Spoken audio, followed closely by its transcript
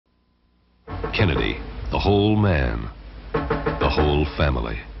Kennedy, the whole man, the whole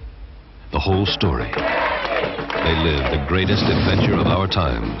family, the whole story. They lived the greatest adventure of our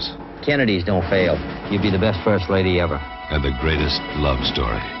times. Kennedys don't fail. You'd be the best first lady ever. And the greatest love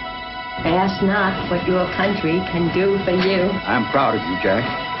story. Ask not what your country can do for you. I'm proud of you, Jack.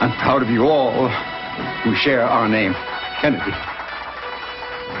 I'm proud of you all who share our name, Kennedy.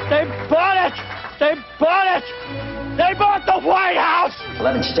 They bought it! They bought it! They bought the White House!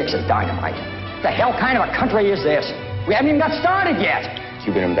 11 sticks of dynamite. The hell kind of a country is this? We haven't even got started yet.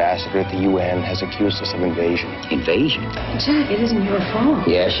 Cuban ambassador at the UN has accused us of invasion. Invasion? Jack, it isn't your fault.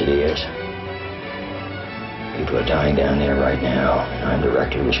 Yes, it is. People are dying down there right now, and I'm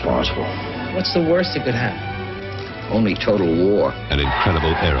directly responsible. What's the worst that could happen? Only total war. An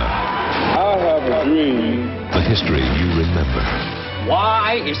incredible era. I have a dream. The history you remember.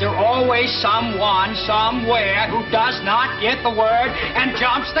 Why is there always someone, somewhere, who does not get the word and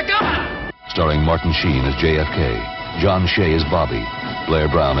jumps the gun? Starring Martin Sheen as JFK, John Shea as Bobby, Blair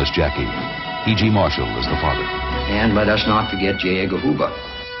Brown as Jackie, E.G. Marshall as the father. And let us not forget J. Edgar Hoover.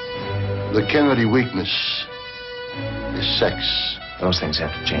 The Kennedy weakness is sex. Those things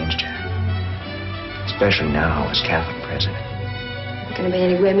have to change, Jack. Especially now as Catholic president. Going to be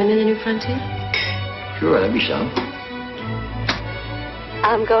any women in the new frontier? Sure, there'll be some.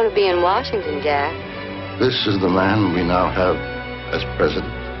 I'm going to be in Washington, Jack. This is the man we now have as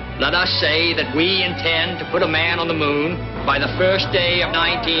president. Let us say that we intend to put a man on the moon by the first day of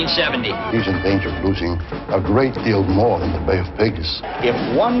 1970. He's in danger of losing a great deal more than the Bay of Pigs. If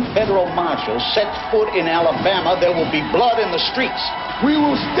one federal marshal sets foot in Alabama, there will be blood in the streets. We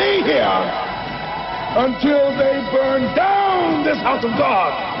will stay here until they burn down this house of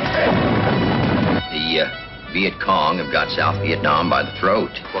God. The Viet Cong have got South Vietnam by the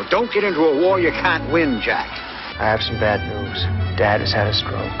throat. Well, don't get into a war you can't win, Jack. I have some bad news. Dad has had a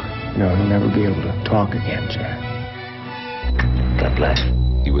stroke. No, he'll never be able to talk again, Jack. God bless.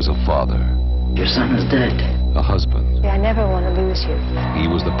 He was a father. Your son is dead. A husband. I never want to lose you. He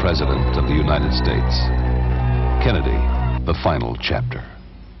was the president of the United States. Kennedy, the final chapter.